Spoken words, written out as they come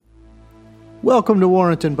Welcome to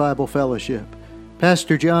Warrenton Bible Fellowship.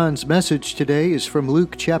 Pastor John's message today is from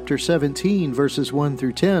Luke chapter 17, verses 1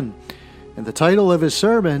 through 10. And the title of his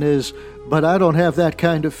sermon is, "But I Don't Have That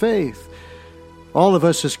Kind of Faith." All of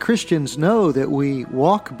us as Christians know that we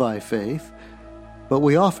walk by faith, but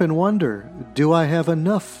we often wonder, do I have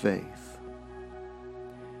enough faith?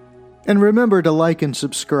 And remember to like and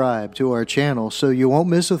subscribe to our channel so you won't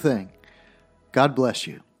miss a thing. God bless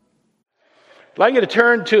you. I'd like you to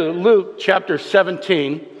turn to Luke chapter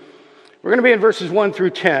 17. We're going to be in verses 1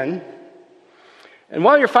 through 10. And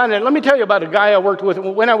while you're finding it, let me tell you about a guy I worked with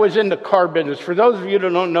when I was in the car business. For those of you that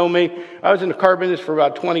don't know me, I was in the car business for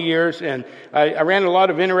about 20 years, and I ran a lot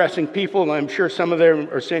of interesting people, and I'm sure some of them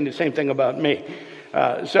are saying the same thing about me.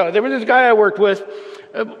 So there was this guy I worked with,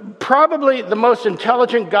 probably the most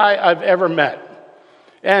intelligent guy I've ever met.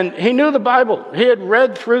 And he knew the Bible. He had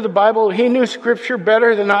read through the Bible. He knew Scripture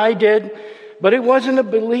better than I did, but he wasn't a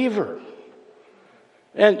believer.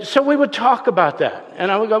 And so we would talk about that.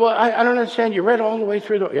 And I would go, well, I don't understand. You read all the way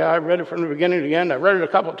through yeah, I read it from the beginning to the end. I read it a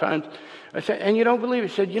couple of times. I said, and you don't believe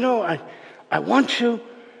it? He said, I want to.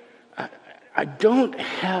 I don't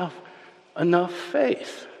have enough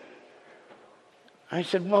faith. I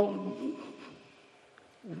said, well,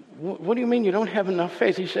 what do you mean you don't have enough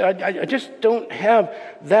faith? He said, I just don't have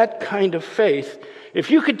that kind of faith. If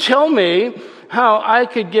you could tell me how I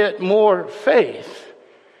could get more faith,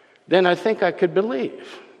 then I think I could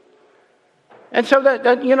believe. And so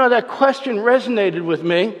that question resonated with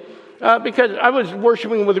me because I was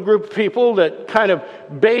worshiping with a group of people that kind of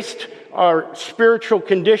based our spiritual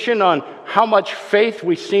condition on how much faith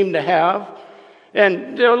we seem to have.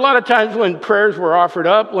 And there were a lot of times when prayers were offered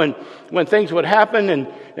up, when things would happen, and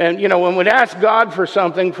when we'd ask God for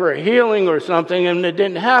something, for a healing or something, and it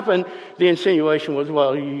didn't happen, the insinuation was,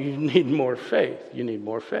 well, you need more faith. You need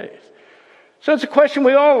more faith. So it's a question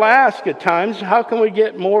we all ask at times. How can we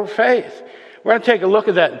get more faith? We're going to take a look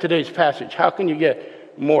at that in today's passage. How can you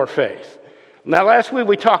get more faith? Now, last week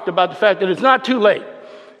we talked about the fact that it's not too late.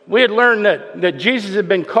 We had learned that Jesus had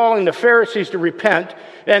been calling the Pharisees to repent,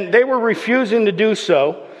 and they were refusing to do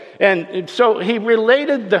so. And so he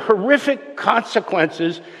related the horrific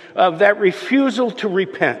consequences of that refusal to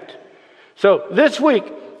repent. So this week,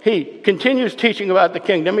 he continues teaching about the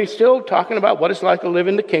kingdom. He's still talking about what it's like to live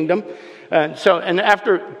in the kingdom. And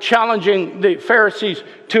after challenging the Pharisees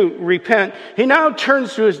to repent, he now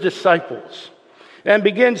turns to his disciples and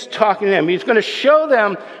begins talking to them. He's going to show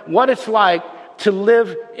them what it's like to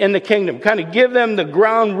live in the kingdom, kind of give them the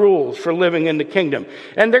ground rules for living in the kingdom.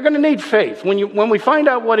 And they're going to need faith. When we find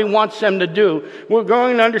out what he wants them to do, we're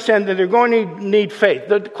going to understand that they're going to need faith.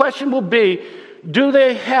 The question will be, do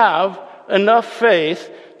they have enough faith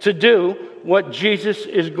to do what Jesus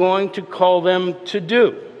is going to call them to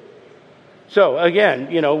do? So again,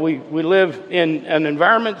 we live in an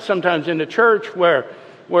environment, sometimes in the church, where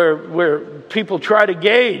people try to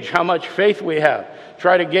gauge how much faith we have,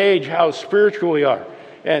 try to gauge how spiritual we are.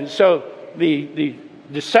 And so the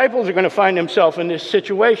disciples are going to find themselves in this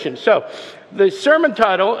situation. So the sermon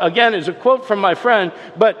title, again, is a quote from my friend,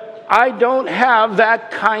 "But I don't have that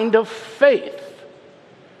kind of faith."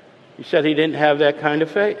 He said he didn't have that kind of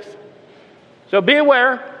faith. So be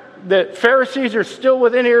aware that Pharisees are still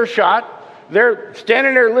within earshot. They're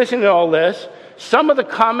standing there listening to all this. Some of the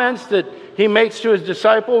comments that he makes to his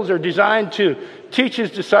disciples are designed to teach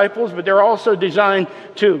his disciples, but they're also designed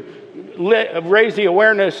to raise the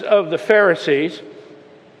awareness of the Pharisees.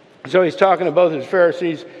 So he's talking to both his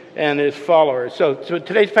Pharisees and his followers. So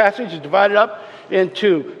today's passage is divided up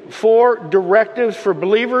into 4 directives for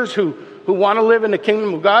believers who want to live in the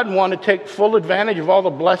kingdom of God and want to take full advantage of all the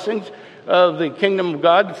blessings of the kingdom of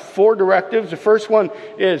God. 4 directives. The first one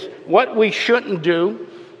is what we shouldn't do.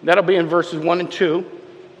 That'll be in verses 1 and 2.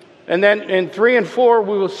 And then in 3 and 4,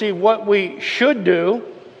 we will see what we should do.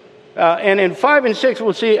 And in 5 and 6,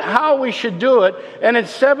 we'll see how we should do it. And in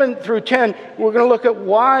 7 through 10, we're going to look at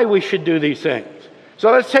why we should do these things.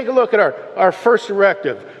 So let's take a look at our first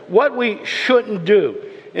directive. What we shouldn't do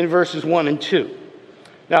in verses 1 and 2.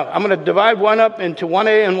 Now, I'm going to divide one up into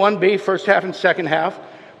 1A and 1B, first half and second half.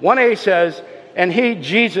 1A says, "And he,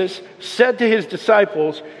 Jesus, said to his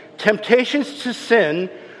disciples, 'Temptations to sin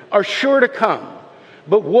are sure to come,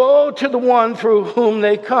 but woe to the one through whom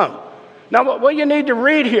they come.'" Now, what you need to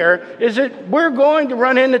read here is that we're going to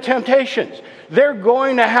run into temptations. They're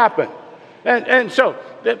going to happen. And so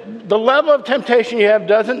the level of temptation you have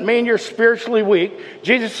doesn't mean you're spiritually weak.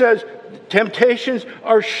 Jesus says temptations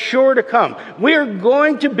are sure to come. We are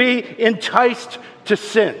going to be enticed to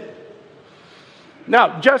sin.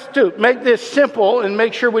 Now, just to make this simple and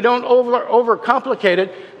make sure we don't overcomplicate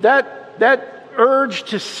it, that urge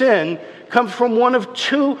to sin comes from one of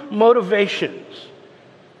two motivations.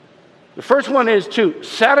 The first one is to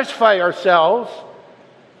satisfy ourselves,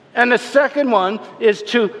 and the second one is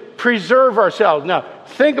to preserve ourselves. Now,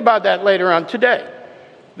 think about that later on today.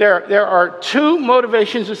 There are two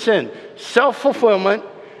motivations of sin: self-fulfillment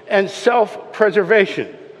and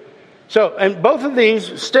self-preservation. So, and both of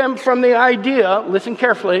these stem from the idea, listen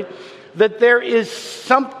carefully, that there is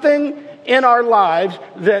something in our lives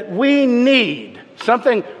that we need,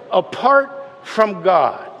 something apart from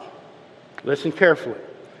God. Listen carefully.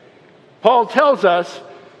 Paul tells us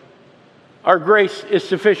our grace is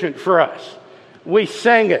sufficient for us. We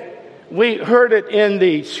sang it. We heard it in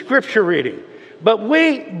the scripture reading. But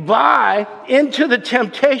we buy into the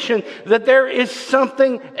temptation that there is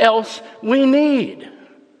something else we need.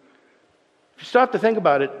 If you stop to think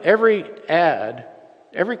about it, every ad,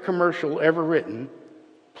 every commercial ever written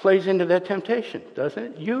plays into that temptation, doesn't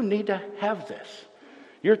it? You need to have this.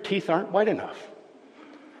 Your teeth aren't white enough.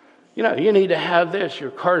 You know, you need to have this.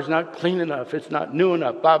 Your car's not clean enough. It's not new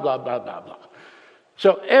enough, blah, blah, blah, blah, blah.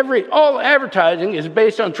 So all advertising is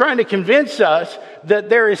based on trying to convince us that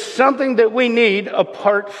there is something that we need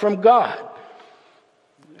apart from God.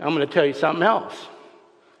 I'm going to tell you something else.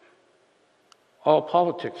 All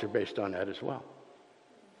politics are based on that as well.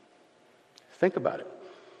 Think about it.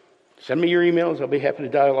 Send me your emails. I'll be happy to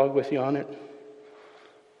dialogue with you on it.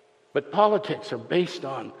 But politics are based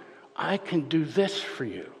on, I can do this for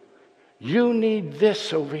you. You need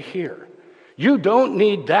this over here. You don't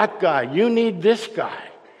need that guy. You need this guy.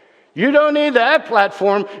 You don't need that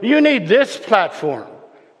platform. You need this platform.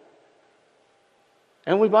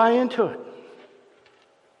 And we buy into it.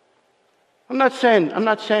 I'm not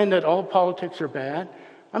saying that all politics are bad.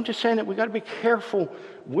 I'm just saying that we got to be careful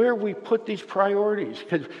where we put these priorities.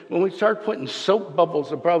 Because when we start putting soap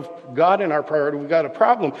bubbles above God in our priority, we've got a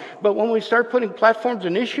problem. But when we start putting platforms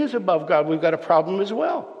and issues above God, we've got a problem as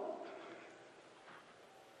well.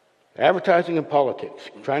 Advertising and politics,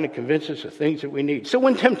 trying to convince us of things that we need. So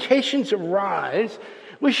when temptations arise,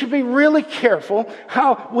 we should be really careful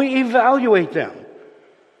how we evaluate them.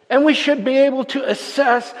 And we should be able to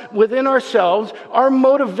assess within ourselves our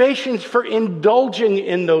motivations for indulging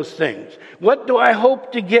in those things. What do I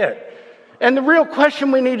hope to get? And the real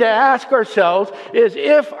question we need to ask ourselves is,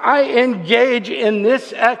 if I engage in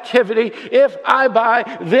this activity, if I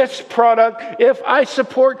buy this product, if I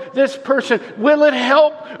support this person, will it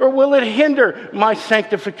help or will it hinder my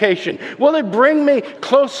sanctification? Will it bring me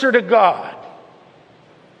closer to God?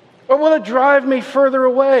 Or will it drive me further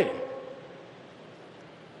away?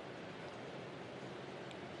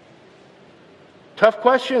 Tough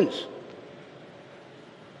questions.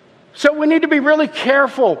 So we need to be really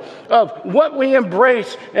careful of what we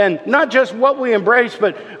embrace, and not just what we embrace,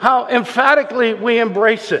 but how emphatically we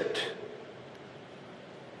embrace it.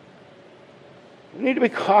 We need to be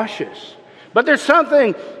cautious. But there's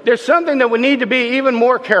something that we need to be even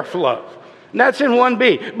more careful of. And that's in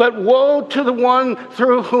 1b. But woe to the one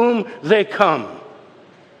through whom they come.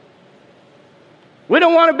 We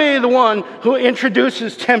don't want to be the one who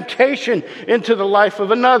introduces temptation into the life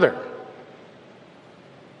of another.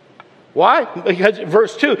 Why? Because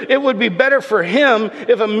verse 2, it would be better for him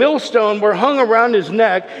if a millstone were hung around his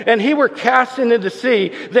neck and he were cast into the sea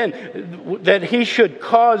than that he should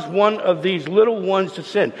cause one of these little ones to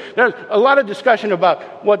sin. There's a lot of discussion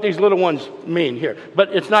about what these little ones mean here,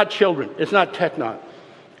 but it's not children. It's not technon.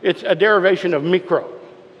 It's a derivation of micro.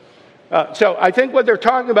 So I think what they're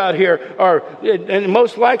talking about here are, and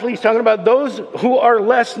most likely he's talking about those who are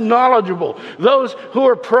less knowledgeable, those who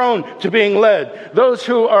are prone to being led, those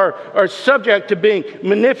who are subject to being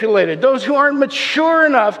manipulated, those who aren't mature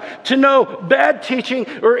enough to know bad teaching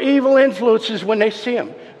or evil influences when they see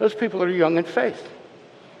them. Those people are young in faith.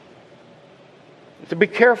 To be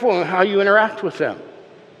careful in how you interact with them.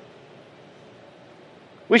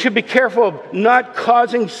 We should be careful of not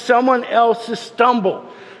causing someone else to stumble.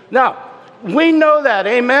 Now, we know that,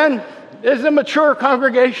 amen? This is a mature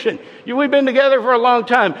congregation. We've been together for a long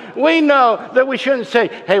time. We know that we shouldn't say,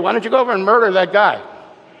 hey, why don't you go over and murder that guy?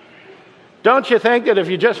 Don't you think that if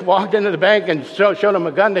you just walked into the bank and showed them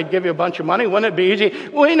a gun, they'd give you a bunch of money? Wouldn't it be easy?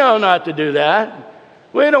 We know not to do that.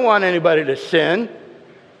 We don't want anybody to sin.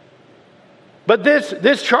 But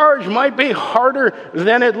this charge might be harder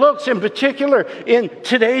than it looks, in particular in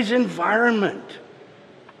today's environment.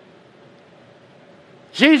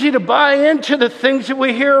 It's easy to buy into the things that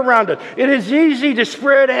we hear around us. It is easy to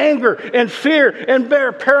spread anger and fear and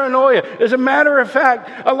bear paranoia. As a matter of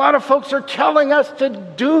fact, a lot of folks are telling us to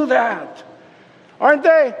do that. Aren't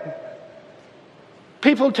they?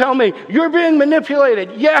 People tell me, you're being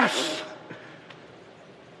manipulated. Yes.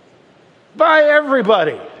 by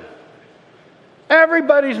everybody.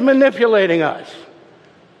 Everybody's manipulating us.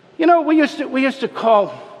 You know, we used to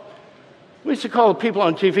call the people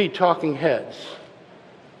on TV talking heads.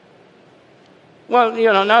 Well,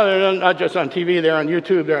 you know, now they're not just on TV, they're on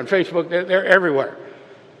YouTube, they're on Facebook, they're everywhere.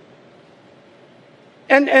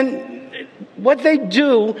 And what they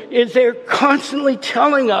do is they're constantly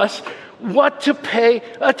telling us what to pay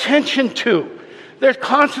attention to. They're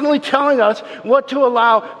constantly telling us what to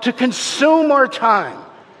allow to consume our time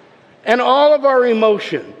and all of our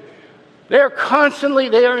emotion. They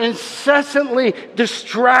are incessantly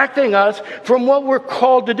distracting us from what we're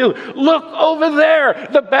called to do. Look over there,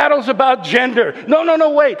 the battle's about gender.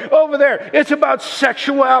 No, wait, over there, it's about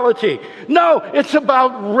sexuality. No, it's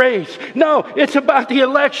about race. No, it's about the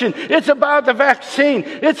election. It's about the vaccine.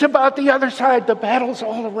 It's about the other side. The battle's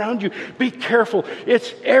all around you. Be careful.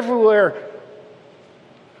 It's everywhere,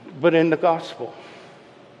 but in the gospel.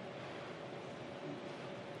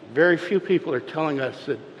 Very few people are telling us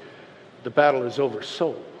that the battle is over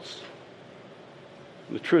souls.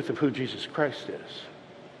 The truth of who Jesus Christ is.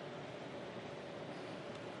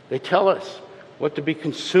 They tell us what to be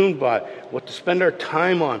consumed by, what to spend our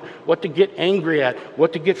time on, what to get angry at,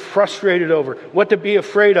 what to get frustrated over, what to be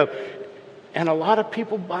afraid of. And a lot of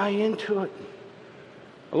people buy into it.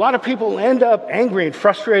 A lot of people end up angry and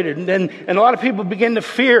frustrated, and a lot of people begin to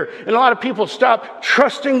fear, and a lot of people stop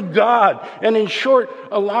trusting God. And in short,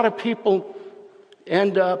 a lot of people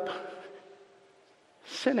end up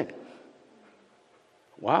sinning.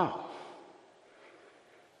 Wow.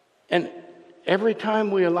 And every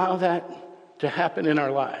time we allow that to happen in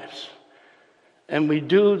our lives, and we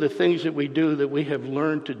do the things that we do that we have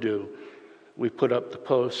learned to do, we put up the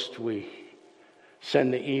post, we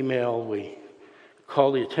send the email, we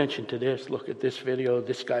call the attention to this, look at this video,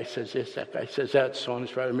 this guy says this, that guy says that, so on and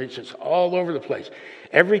so forth. I mean, it's just all over the place.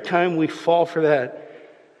 Every time we fall for that,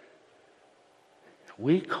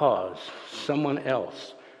 we cause someone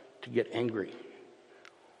else to get angry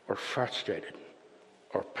or frustrated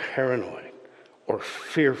or paranoid or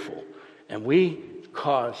fearful, and we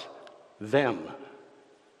cause them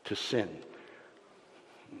to sin.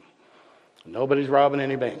 Nobody's robbing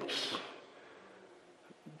any banks,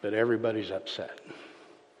 but everybody's upset.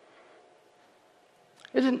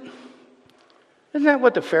 Isn't that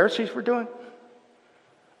what the Pharisees were doing?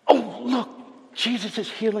 Oh, look, Jesus is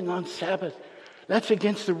healing on Sabbath. That's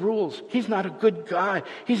against the rules. He's not a good guy.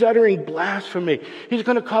 He's uttering blasphemy. He's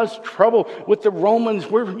going to cause trouble with the Romans.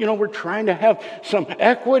 We're trying to have some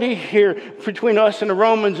equity here between us and the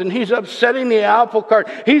Romans, and he's upsetting the apple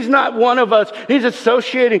cart. He's not one of us. He's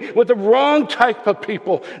associating with the wrong type of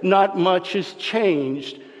people. Not much has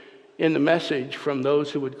changed in the message from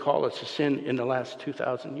those who would call us to sin in the last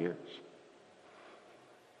 2,000 years.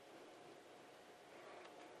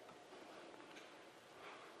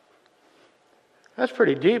 That's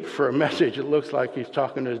pretty deep for a message that looks like he's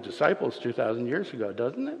talking to his disciples 2,000 years ago,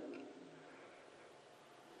 doesn't it?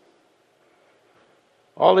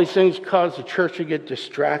 All these things cause the church to get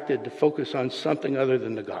distracted, to focus on something other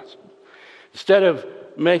than the gospel. Instead of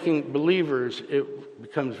making believers, it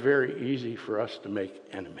becomes very easy for us to make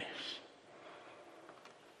enemies.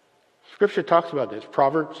 Scripture talks about this.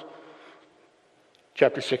 Proverbs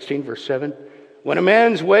chapter 16, verse 7. When a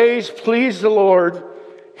man's ways please the Lord,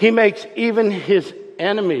 he makes even his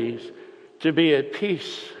enemies to be at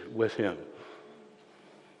peace with him.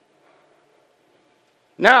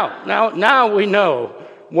 Now we know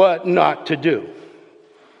what not to do.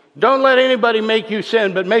 Don't let anybody make you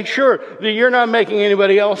sin, but make sure that you're not making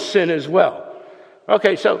anybody else sin as well.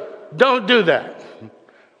 Okay, so don't do that.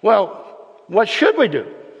 Well, what should we do?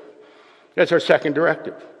 That's our second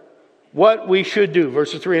directive. What we should do,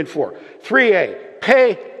 verses 3 and 4.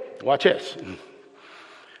 3a, watch this.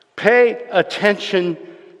 Pay attention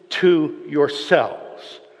to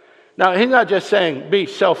yourselves. Now, he's not just saying be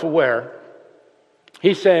self-aware.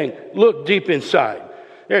 He's saying look deep inside.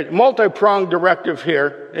 There's a multi-pronged directive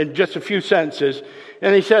here in just a few sentences.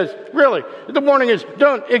 And he says, really, the warning is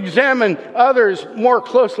don't examine others more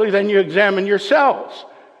closely than you examine yourselves.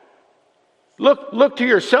 Look to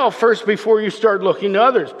yourself first before you start looking to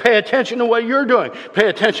others. Pay attention to what you're doing. Pay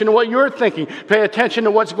attention to what you're thinking. Pay attention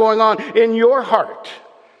to what's going on in your heart.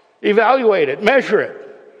 Evaluate it. Measure it.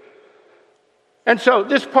 And so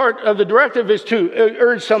this part of the directive is to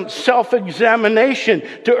urge some self-examination,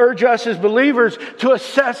 to urge us as believers to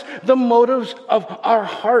assess the motives of our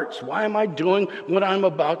hearts. Why am I doing what I'm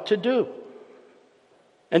about to do?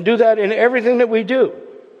 And do that in everything that we do.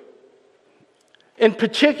 In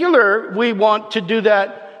particular, we want to do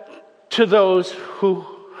that to those who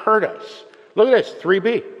hurt us. Look at this,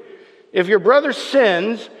 3b. If your brother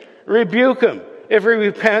sins, rebuke him. If he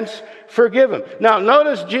repents, forgive him. Now,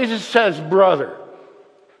 notice Jesus says brother.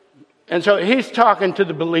 And so he's talking to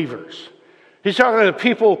the believers. He's talking to the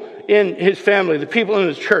people in his family, the people in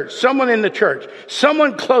his church, someone in the church,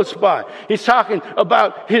 someone close by. He's talking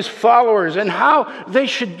about his followers and how they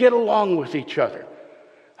should get along with each other.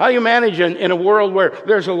 How do you manage in a world where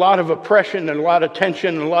there's a lot of oppression and a lot of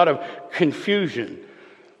tension and a lot of confusion?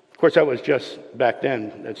 Of course, that was just back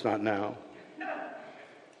then. That's not now.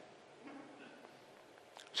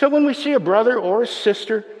 So when we see a brother or a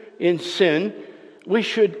sister in sin, we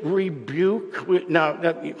should rebuke. Now,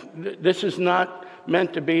 this is not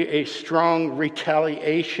meant to be a strong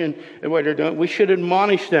retaliation in what they're doing. We should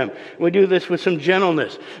admonish them. We do this with some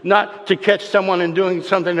gentleness, not to catch someone in doing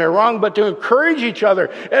something they're wrong, but to encourage each other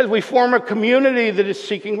as we form a community that is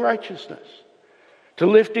seeking righteousness, to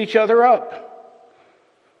lift each other up,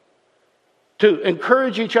 to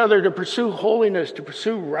encourage each other to pursue holiness, to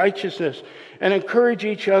pursue righteousness, and encourage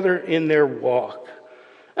each other in their walk.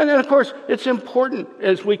 And then, of course, it's important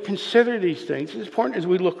as we consider these things, it's important as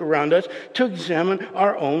we look around us to examine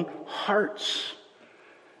our own hearts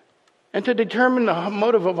and to determine the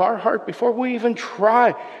motive of our heart before we even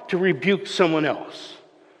try to rebuke someone else.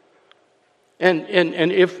 And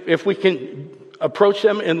if we can approach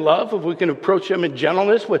them in love, if we can approach them in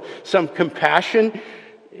gentleness with some compassion,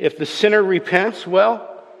 if the sinner repents,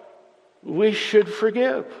 well, we should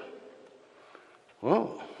forgive.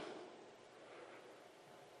 Well,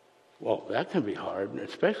 that can be hard,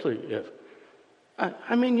 especially if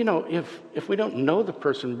we don't know the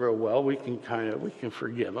person real well, we can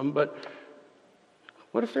forgive them. But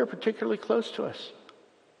what if they're particularly close to us?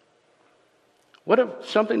 What if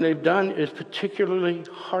something they've done is particularly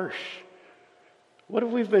harsh? What if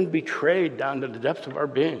we've been betrayed down to the depths of our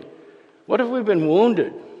being? What if we've been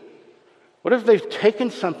wounded? What if they've taken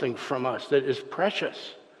something from us that is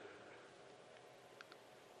precious?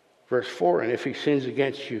 Verse 4, and if he sins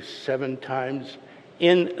against you 7 times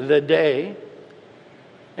in the day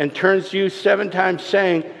and turns to you 7 times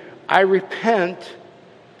saying, I repent,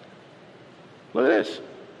 look at this,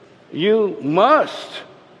 you must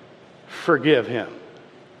forgive him.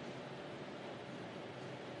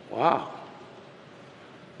 Wow.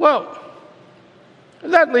 Well,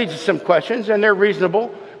 that leads to some questions, and they're reasonable.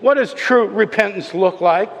 What does true repentance look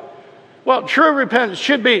like? Well, true repentance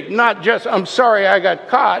should be not just, I'm sorry I got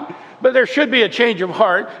caught, but there should be a change of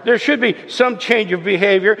heart. There should be some change of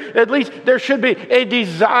behavior. At least there should be a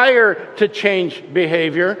desire to change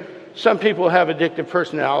behavior. Some people have addictive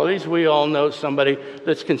personalities. We all know somebody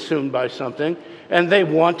that's consumed by something, and they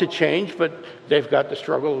want to change, but they've got the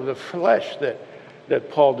struggle of the flesh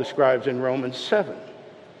that Paul describes in Romans 7.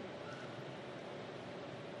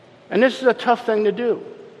 And this is a tough thing to do.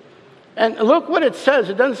 And look what it says.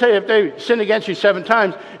 It doesn't say if they sin against you 7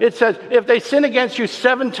 times. It says if they sin against you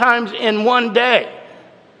 7 times in one day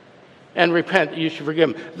and repent, you should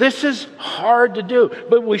forgive them. This is hard to do,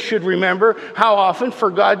 but we should remember how often for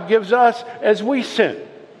God gives us as we sin,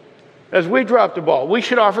 as we drop the ball. We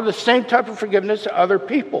should offer the same type of forgiveness to other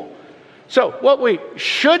people. So what we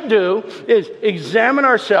should do is examine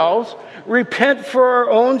ourselves, repent for our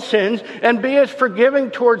own sins, and be as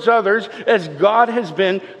forgiving towards others as God has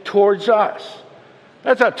been towards us.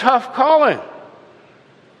 That's a tough calling.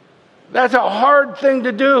 That's a hard thing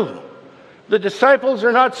to do. The disciples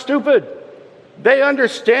are not stupid. They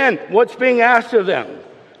understand what's being asked of them.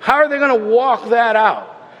 How are they going to walk that out?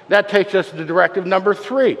 That takes us to directive number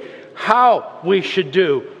 3. How we should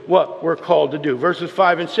do what we're called to do. Verses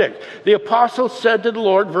 5 and 6. The apostle said to the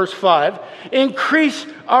Lord, verse 5, increase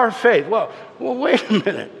our faith. Well, wait a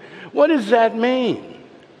minute. What does that mean?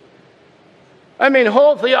 I mean,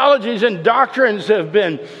 whole theologies and doctrines have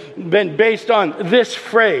been based on this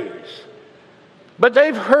phrase. But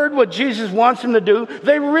they've heard what Jesus wants them to do.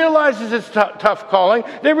 They realize it's a tough calling.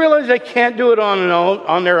 They realize they can't do it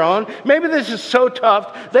on their own. Maybe this is so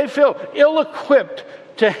tough, they feel ill-equipped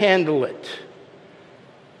to handle it.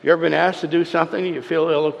 You ever been asked to do something you feel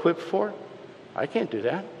ill-equipped for? I can't do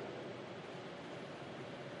that.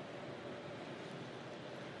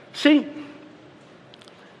 See,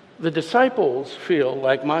 the disciples feel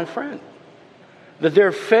like my friend, that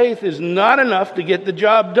their faith is not enough to get the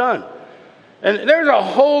job done. And there's a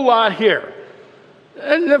whole lot here.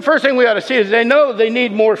 And the first thing we ought to see is they know they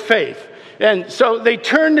need more faith. And so they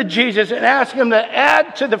turn to Jesus and ask him to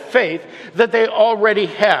add to the faith that they already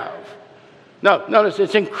have. No, notice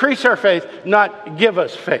it's increase our faith, not give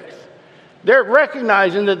us faith. They're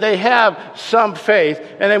recognizing that they have some faith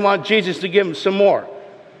and they want Jesus to give them some more.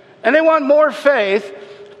 And they want more faith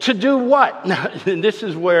to do what? Now, this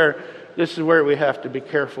is where we have to be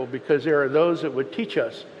careful, because there are those that would teach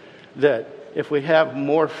us that if we have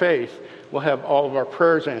more faith, we'll have all of our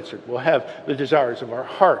prayers answered. We'll have the desires of our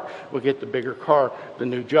heart. We'll get the bigger car, the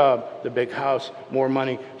new job, the big house, more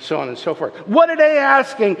money, so on and so forth. What are they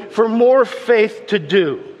asking for more faith to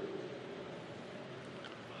do?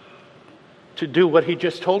 To do what he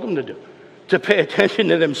just told them to do. To pay attention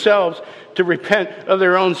to themselves, to repent of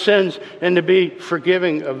their own sins, and to be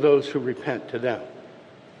forgiving of those who repent to them.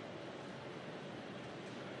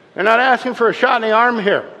 They're not asking for a shot in the arm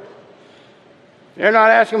here. They're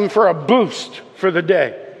not asking for a boost for the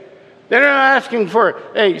day. They're not asking for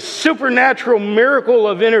a supernatural miracle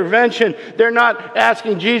of intervention. They're not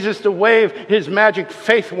asking Jesus to wave his magic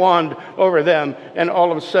faith wand over them and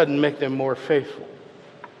all of a sudden make them more faithful.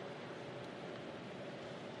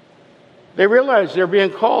 They realize they're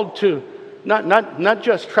being called to not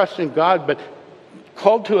just trust in God, but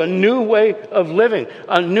called to a new way of living,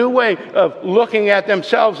 a new way of looking at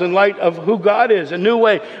themselves in light of who God is, a new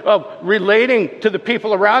way of relating to the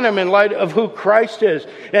people around them in light of who Christ is.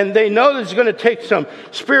 And they know this is going to take some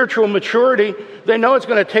spiritual maturity. They know it's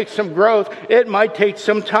going to take some growth. It might take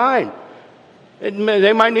some time.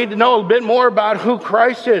 They might need to know a bit more about who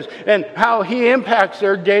Christ is and how he impacts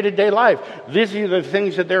their day-to-day life. These are the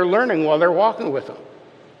things that they're learning while they're walking with him.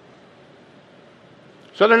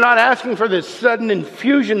 So they're not asking for this sudden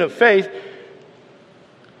infusion of faith.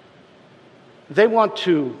 They want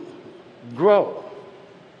to grow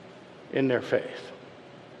in their faith.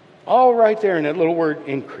 All right there in that little word,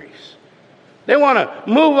 increase. They want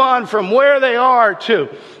to move on from where they are to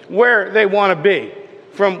where they want to be.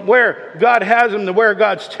 From where God has them to where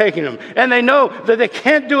God's taking them. And they know that they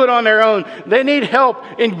can't do it on their own. They need help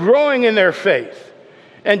in growing in their faith.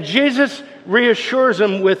 And Jesus reassures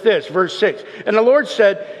them with this, verse 6. And the Lord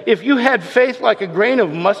said, if you had faith like a grain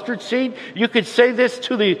of mustard seed, you could say this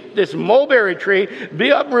to this mulberry tree, be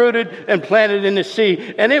uprooted and planted in the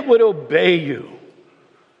sea, and it would obey you.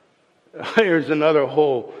 Here's another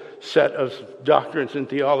whole set of doctrines and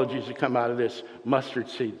theologies that come out of this mustard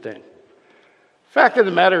seed thing. Fact of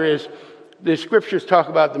the matter is, the scriptures talk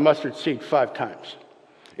about the mustard seed 5 times.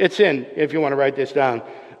 It's in, if you want to write this down,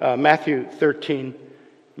 Matthew 13,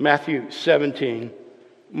 Matthew 17,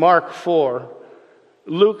 Mark 4,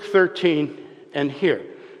 Luke 13, and here.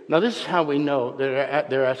 Now this is how we know that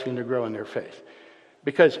they're asking to grow in their faith.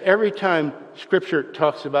 Because every time scripture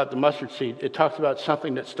talks about the mustard seed, it talks about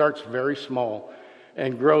something that starts very small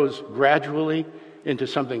and grows gradually into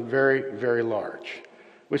something very, very large.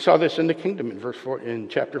 We saw this in the kingdom in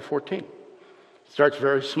chapter 14. It starts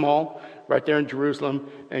very small, right there in Jerusalem,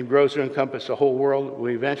 and grows to encompass the whole world.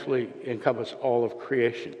 We eventually encompass all of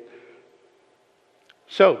creation.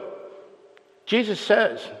 So, Jesus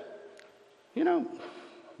says,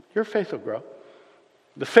 your faith will grow.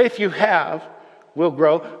 The faith you have will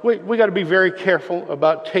grow. We got to be very careful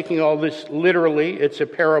about taking all this literally. It's a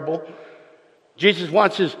parable. Jesus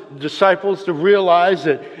wants his disciples to realize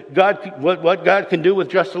that what God can do with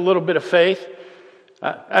just a little bit of faith.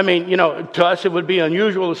 To us it would be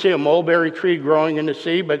unusual to see a mulberry tree growing in the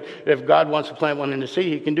sea, but if God wants to plant one in the sea,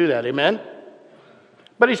 he can do that. Amen?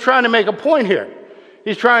 But he's trying to make a point here.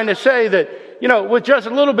 He's trying to say that, with just a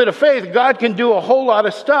little bit of faith, God can do a whole lot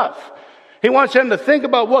of stuff. He wants them to think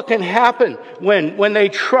about what can happen when they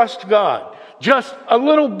trust God. Just a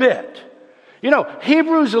little bit.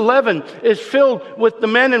 Hebrews 11 is filled with the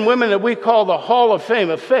men and women that we call the Hall of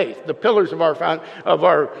Fame of faith, the pillars of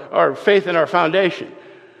our faith and our foundation.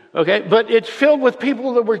 Okay? But it's filled with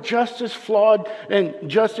people that were just as flawed and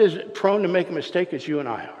just as prone to make a mistake as you and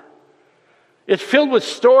I are. It's filled with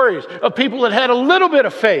stories of people that had a little bit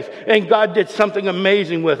of faith and God did something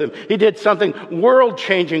amazing with them. He did something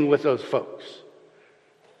world-changing with those folks.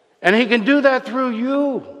 And he can do that through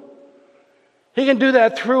you. He can do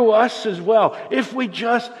that through us as well, if we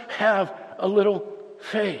just have a little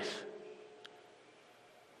faith.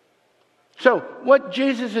 So, what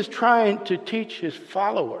Jesus is trying to teach his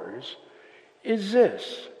followers is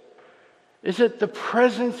this, is that the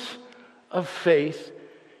presence of faith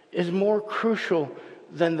is more crucial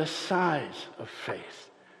than the size of faith.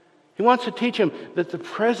 He wants to teach them that the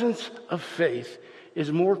presence of faith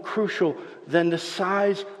is more crucial than the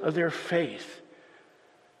size of their faith.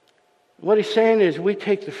 What he's saying is we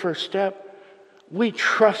take the first step, we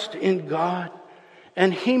trust in God,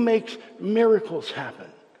 and he makes miracles happen.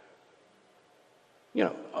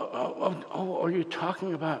 Are you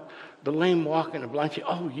talking about the lame walk and the blind see?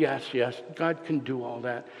 Oh, yes, God can do all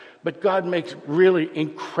that. But God makes really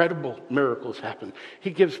incredible miracles happen.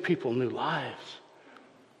 He gives people new lives.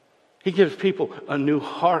 He gives people a new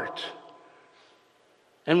heart.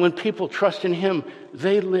 And when people trust in him,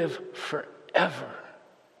 they live forever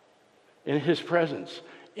in his presence,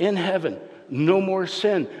 in heaven. No more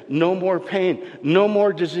sin, no more pain, no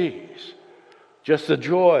more disease. Just the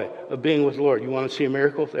joy of being with the Lord. You want to see a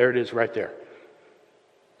miracle? There it is right there.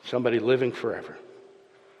 Somebody living forever.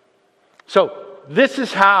 So this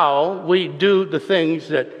is how we do the things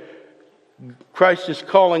that Christ is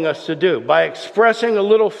calling us to do. By expressing a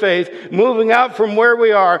little faith, moving out from where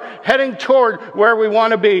we are, heading toward where we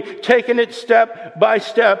want to be, taking it step by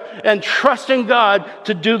step, and trusting God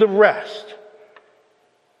to do the rest.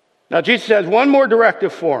 Now Jesus has one more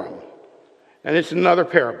directive for him, and it's another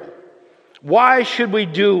parable. Why should we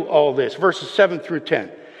do all this? Verses 7 through 10.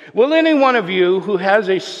 Will any one of you who has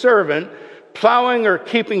a servant plowing or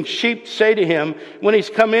keeping sheep say to him when he's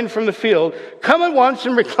come in from the field, come at once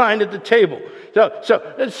and recline at the table?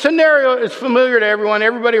 So the scenario is familiar to everyone.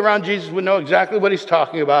 Everybody around Jesus would know exactly what he's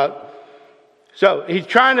talking about. So he's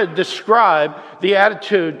trying to describe the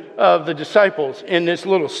attitude of the disciples in this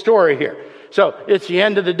little story here. So it's the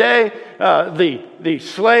end of the day. The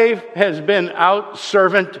slave has been out,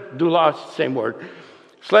 servant, doulos, same word.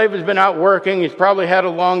 Slave has been out working. He's probably had a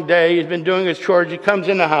long day. He's been doing his chores. He comes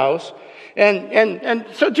in the house. And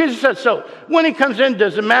so Jesus says, so when he comes in,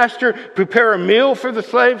 does the master prepare a meal for the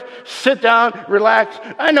slave? Sit down, relax.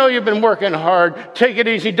 I know you've been working hard. Take it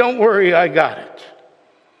easy. Don't worry, I got it.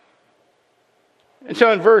 And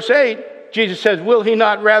so in verse 8, Jesus says, will he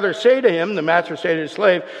not rather say to him, the master say to the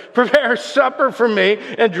slave, prepare supper for me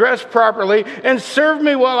and dress properly and serve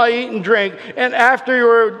me while I eat and drink, and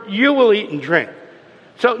after you will eat and drink.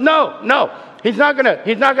 So no, he's not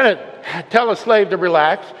gonna tell a slave to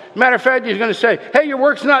relax. Matter of fact, he's going to say, hey, your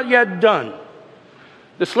work's not yet done.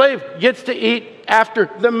 The slave gets to eat after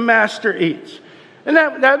the master eats. And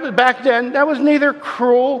that back then, that was neither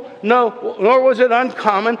cruel, nor was it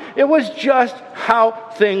uncommon. It was just how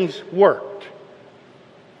things worked.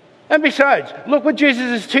 And besides, look what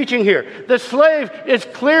Jesus is teaching here. The slave is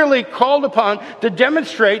clearly called upon to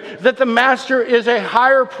demonstrate that the master is a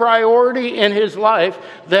higher priority in his life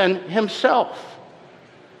than himself.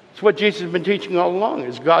 It's what Jesus has been teaching all along.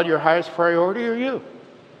 Is God your highest priority or you?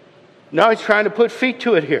 Now he's trying to put feet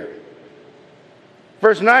to it here.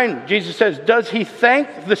 Verse 9, Jesus says, does he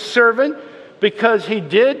thank the servant because he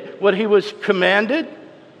did what he was commanded?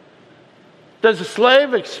 Does the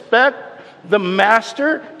slave expect the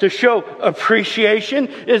master to show appreciation?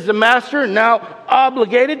 Is the master now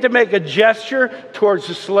obligated to make a gesture towards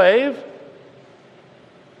the slave?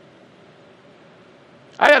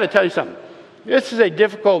 I got to tell you something. This is a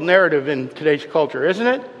difficult narrative in today's culture, isn't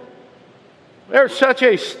it? There's such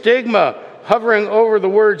a stigma hovering over the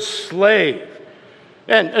word slave.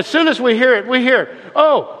 And as soon as we hear it,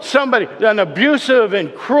 oh, somebody, an abusive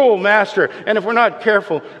and cruel master. And if we're not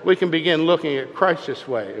careful, we can begin looking at Christ this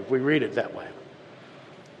way if we read it that way.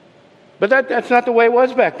 But that's not the way it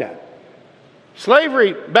was back then.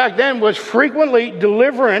 Slavery back then was frequently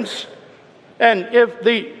deliverance. And if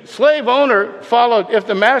the slave owner if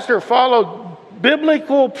the master followed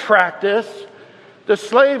biblical practice, the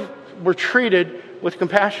slave were treated with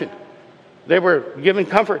compassion. They were given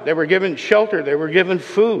comfort. They were given shelter. They were given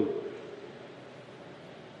food.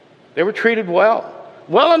 They were treated well.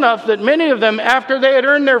 Well enough that many of them, after they had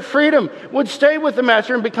earned their freedom, would stay with the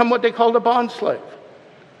master and become what they called a bond slave.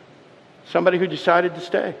 Somebody who decided to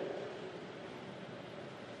stay.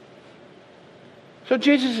 So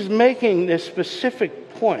Jesus is making this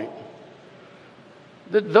specific point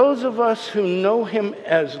that those of us who know him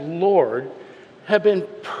as Lord have been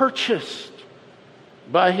purchased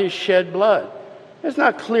by his shed blood. It's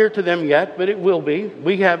not clear to them yet, but it will be.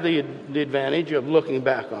 We have the advantage of looking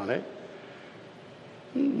back on it.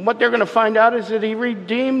 What they're going to find out is that he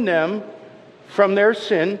redeemed them from their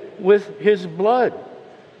sin with his blood.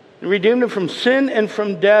 He redeemed them from sin and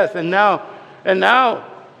from death. And now,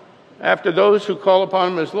 after those who call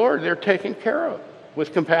upon him as Lord, they're taken care of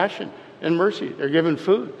with compassion and mercy. They're given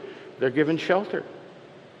food. They're given shelter.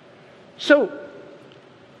 So,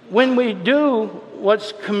 when we do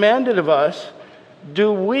what's commanded of us,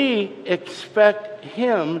 do we expect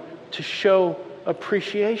him to show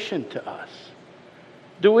appreciation to us?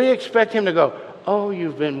 Do we expect him to go, oh,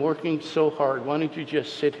 you've been working so hard. Why don't you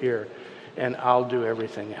just sit here and I'll do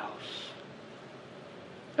everything else?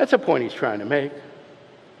 That's a point he's trying to make.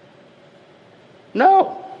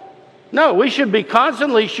 No, we should be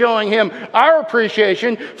constantly showing him our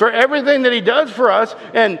appreciation for everything that he does for us,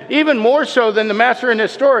 and even more so than the master in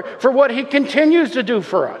this story, for what he continues to do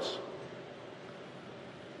for us.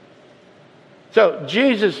 So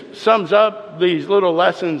Jesus sums up these little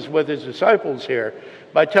lessons with his disciples here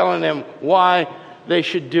by telling them why they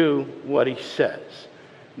should do what he says.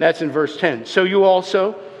 That's in verse 10. So you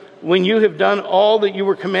also, when you have done all that you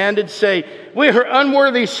were commanded, say, We are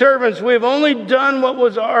unworthy servants. We've only done what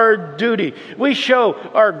was our duty. We show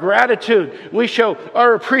our gratitude. We show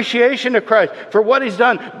our appreciation to Christ for what He's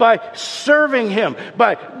done by serving Him,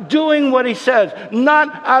 by doing what He says,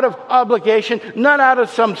 not out of obligation, not out of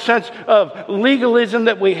some sense of legalism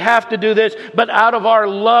that we have to do this, but out of our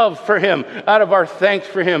love for Him, out of our thanks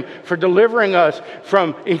for Him for delivering us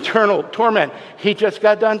from eternal torment. He just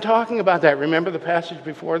got done talking about that. Remember the passage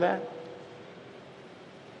before that?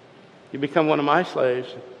 You become one of my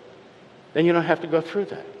slaves, then you don't have to go through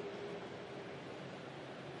that.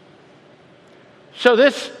 So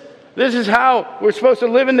this is how we're supposed to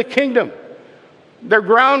live in the kingdom. They're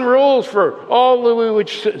ground rules for all that we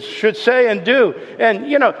should say and do. And,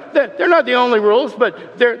 they're not the only rules,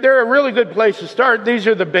 but they're a really good place to start. These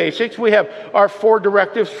are the basics. We have our 4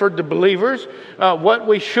 directives for the believers. What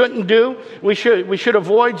we shouldn't do. We should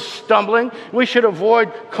avoid stumbling. We should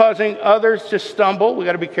avoid causing others to stumble. We've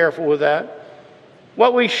got to be careful with that.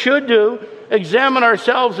 What we should do, examine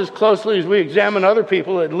ourselves as closely as we examine other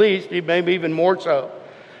people, at least, maybe even more so.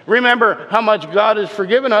 Remember how much God has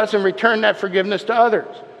forgiven us and return that forgiveness to others.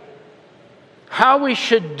 How we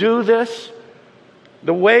should do this,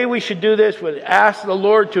 the way we should do this would ask the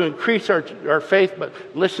Lord to increase our faith, but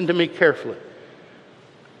listen to me carefully.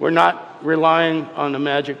 We're not relying on the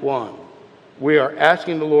magic wand. We are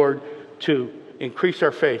asking the Lord to increase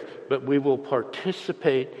our faith, but we will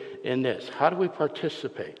participate in this. How do we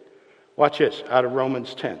participate? Watch this, out of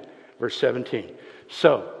Romans 10, verse 17.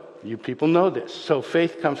 So, you people know this. So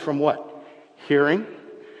faith comes from what? Hearing,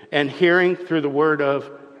 and hearing through the word of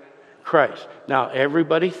Christ. Now,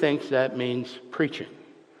 everybody thinks that means preaching.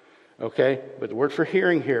 Okay? But the word for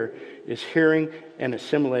hearing here is hearing and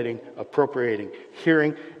assimilating, appropriating,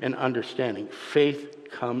 hearing and understanding.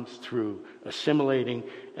 Faith comes through assimilating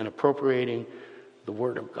and appropriating the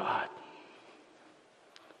word of God.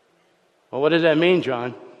 Well, what does that mean,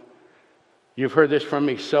 John? You've heard this from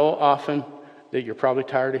me so often that you're probably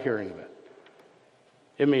tired of hearing of it.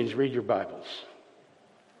 It means read your Bibles.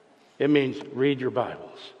 It means read your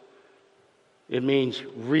Bibles. It means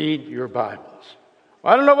read your Bibles.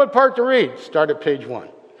 Well, I don't know what part to read. Start at page 1.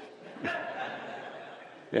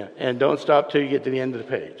 Yeah, and don't stop till you get to the end of the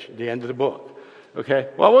page, the end of the book. Okay?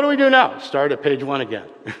 Well, what do we do now? Start at page 1 again.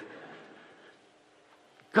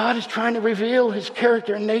 God is trying to reveal His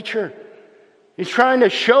character and nature. He's trying to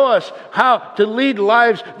show us how to lead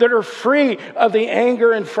lives that are free of the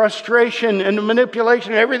anger and frustration and the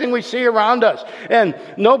manipulation and everything we see around us. And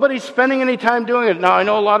nobody's spending any time doing it. Now, I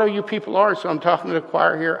know a lot of you people are, so I'm talking to the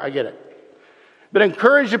choir here. I get it. But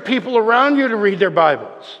encourage the people around you to read their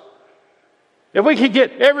Bibles. If we could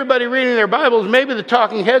get everybody reading their Bibles, maybe the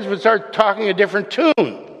talking heads would start talking a different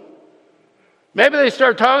tune. Maybe they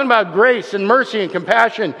start talking about grace and mercy and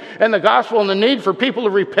compassion and the gospel and the need for people to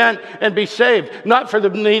repent and be saved. Not for the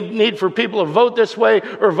need for people to vote this way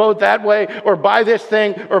or vote that way or buy this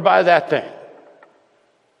thing or buy that thing.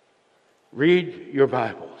 Read your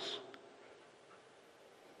Bibles.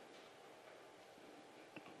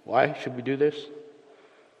 Why should we do this?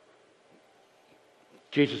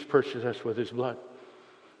 Jesus purchased us with His blood.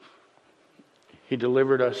 He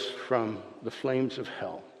delivered us from the flames of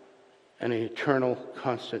hell and an eternal,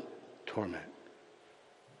 constant torment.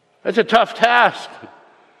 That's a tough task.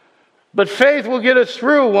 But faith will get us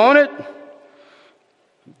through, won't it?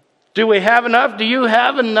 Do we have enough? Do you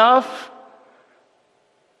have enough?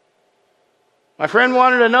 My friend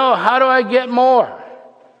wanted to know, how do I get more?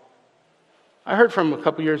 I heard from him a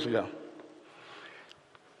couple years ago.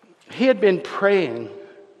 He had been praying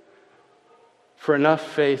for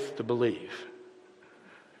enough faith to believe.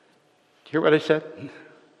 Do you hear what I said?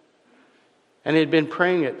 And he had been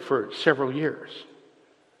praying it for several years.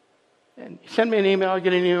 And he sent me an email. I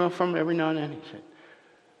get an email from him every now and then. He said,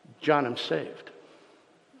 John, I'm saved.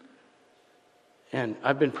 And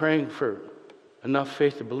I've been praying for enough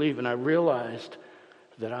faith to believe. And I realized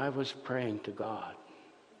that I was praying to God.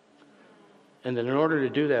 And that in order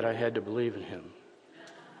to do that, I had to believe in Him.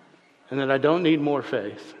 And that I don't need more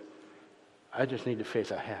faith. I just need the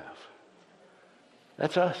faith I have.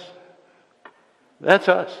 That's us. That's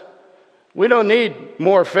us. We don't need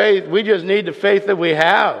more faith. We just need the faith that we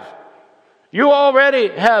have. You already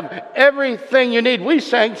have everything you need. We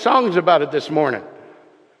sang songs about it this morning.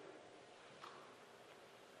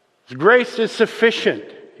 Grace is sufficient,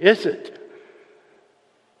 is it?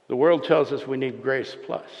 The world tells us we need grace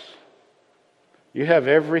plus. You have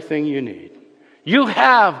everything you need. You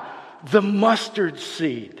have the mustard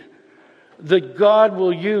seed that God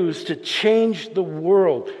will use to change the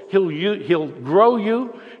world. He'll grow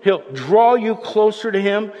you. He'll draw you closer to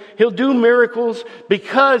Him. He'll do miracles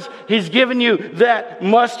because He's given you that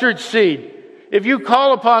mustard seed. If you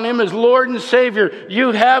call upon Him as Lord and Savior,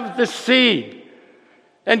 you have the seed.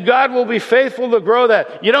 And God will be faithful to grow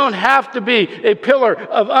that. You don't have to be a pillar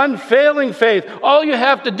of unfailing faith. All you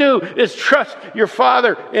have to do is trust your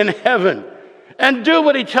Father in heaven and do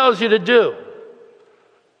what He tells you to do.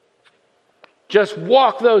 Just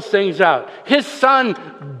walk those things out. His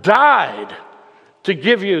Son died to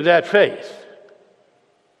give you that faith.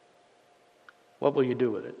 What will you do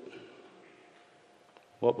with it?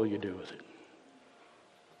 What will you do with it?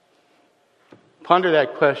 Ponder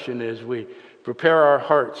that question as we prepare our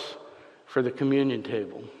hearts for the communion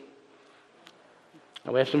table.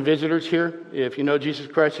 Now, we have some visitors here. If you know Jesus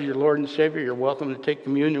Christ as your Lord and Savior, you're welcome to take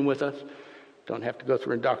communion with us. Don't have to go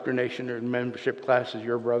through indoctrination or membership classes.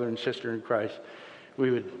 You're a brother and sister in Christ.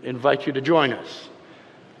 We would invite you to join us.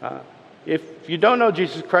 If you don't know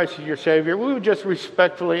Jesus Christ as your Savior, we would just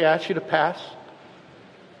respectfully ask you to pass.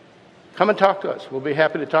 Come and talk to us. We'll be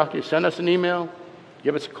happy to talk to you. Send us an email.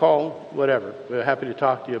 Give us a call, whatever. We're happy to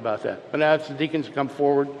talk to you about that. But as the deacons come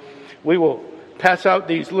forward, we will pass out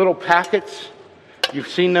these little packets. You've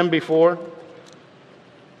seen them before.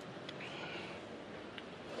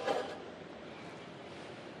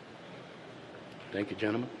 Thank you,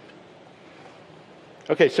 gentlemen.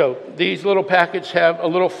 Okay, so these little packets have a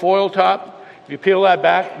little foil top. If you peel that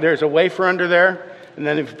back, there's a wafer under there. And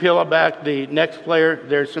then if you peel it back, the next layer,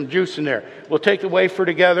 there's some juice in there. We'll take the wafer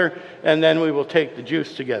together, and then we will take the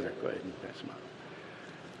juice together. Go ahead and pass them out.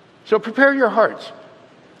 So prepare your hearts.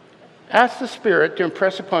 Ask the Spirit to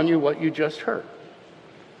impress upon you what you just heard.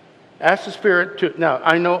 Ask the Spirit to... Now,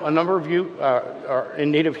 I know a number of you are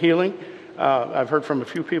in need of healing. I've heard from a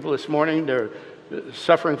few people this morning. They're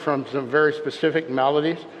suffering from some very specific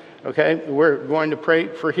maladies. Okay? We're going to pray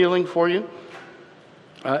for healing for you.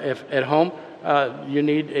 If at home... you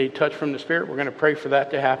need a touch from the Spirit. We're going to pray for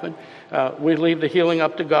that to happen. We leave the healing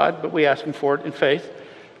up to God, but we ask Him for it in faith.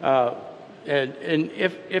 And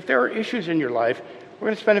if there are issues in your life, we're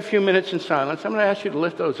going to spend a few minutes in silence. I'm going to ask you to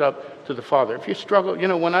lift those up to the Father. If you struggle,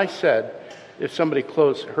 when I said, if somebody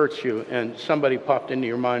close hurts you and somebody popped into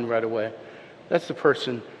your mind right away, that's the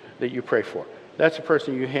person that you pray for. That's the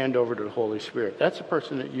person you hand over to the Holy Spirit. That's the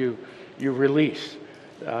person that you release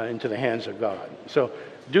into the hands of God. So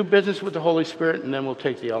do business with the Holy Spirit, and then we'll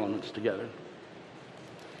take the elements together.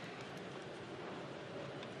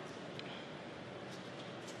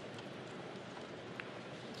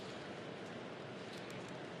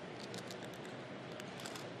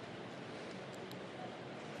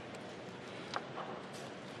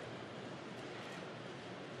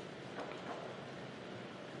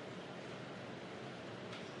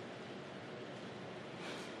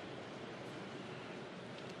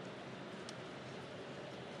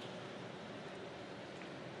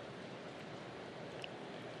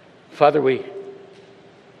 Father,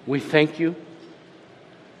 we thank you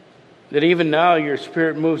that even now your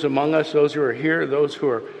Spirit moves among us, those who are here, those who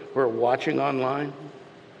are watching online,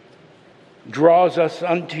 draws us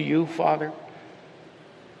unto you, Father.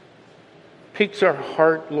 Piques our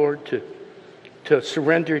heart, Lord, to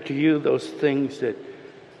surrender to you those things that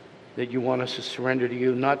you want us to surrender to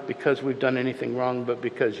you, not because we've done anything wrong, but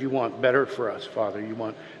because you want better for us, Father. You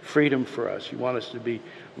want freedom for us. You want us to be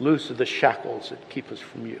loose of the shackles that keep us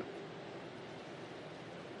from you.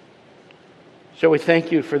 So we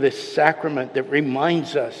thank you for this sacrament that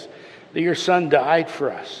reminds us that your Son died for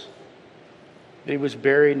us, that he was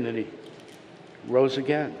buried and that he rose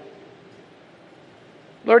again.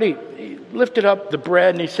 Lord, he lifted up the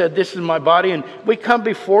bread and he said, "This is my body." And we come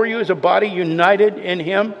before you as a body united in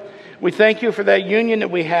him. We thank you for that union that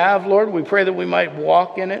we have, Lord. We pray that we might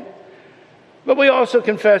walk in it. But we also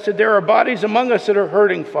confess that there are bodies among us that are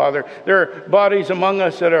hurting, Father. There are bodies among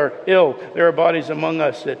us that are ill. There are bodies among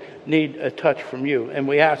us that need a touch from you. And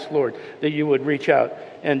we ask, Lord, that you would reach out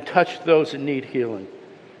and touch those that need healing.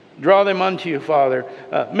 Draw them unto you, Father.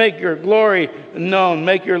 Make your glory known.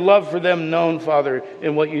 Make your love for them known, Father,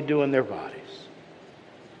 in what you do in their bodies.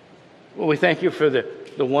 Well, we thank you for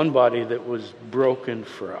the one body that was broken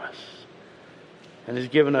for us and has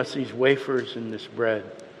given us these wafers and this bread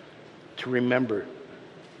to remember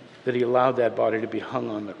that he allowed that body to be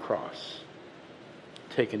hung on the cross.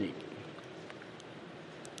 Take and eat.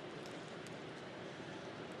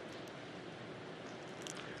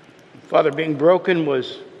 Father, being broken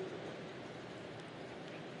was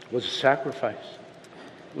a sacrifice.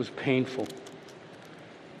 It was painful.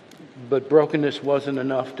 But brokenness wasn't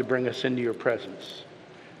enough to bring us into your presence.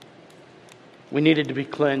 We needed to be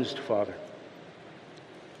cleansed, Father.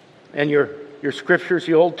 And your scriptures,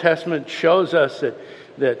 the Old Testament, shows us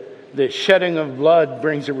that the shedding of blood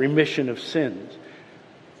brings a remission of sins.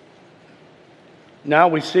 Now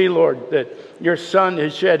we see, Lord, that your Son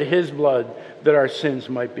has shed his blood that our sins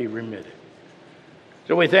might be remitted.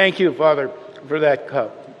 So we thank you, Father, for that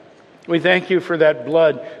cup. We thank you for that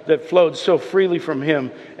blood that flowed so freely from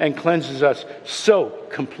him and cleanses us so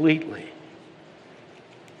completely.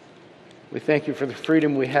 We thank you for the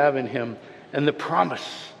freedom we have in him and the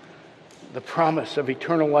promise of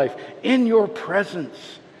eternal life in your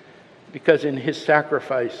presence, because in his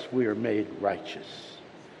sacrifice we are made righteous.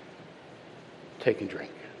 Take and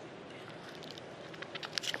drink.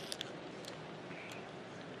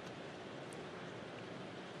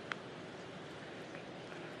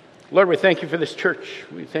 Lord, we thank you for this church.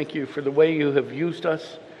 We thank you for the way you have used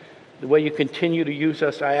us, the way you continue to use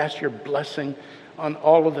us. I ask your blessing on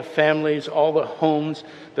all of the families, all the homes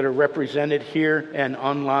that are represented here and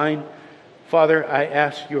online. Father, I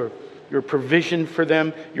ask your provision for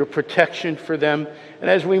them, your protection for them. And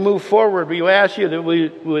as we move forward, we ask you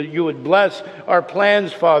that you would bless our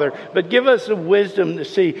plans, Father. But give us the wisdom to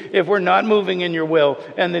see if we're not moving in your will,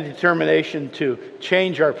 and the determination to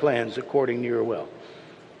change our plans according to your will.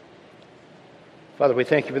 Father, we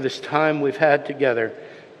thank you for this time we've had together.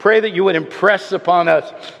 Pray that you would impress upon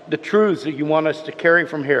us the truths that you want us to carry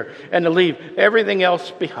from here and to leave everything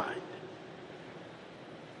else behind.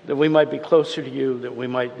 That we might be closer to you, that we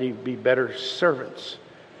might be better servants,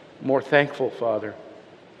 more thankful, Father,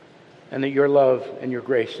 and that your love and your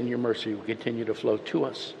grace and your mercy will continue to flow to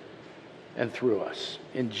us and through us.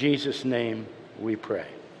 In Jesus' name we pray.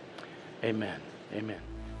 Amen. Amen.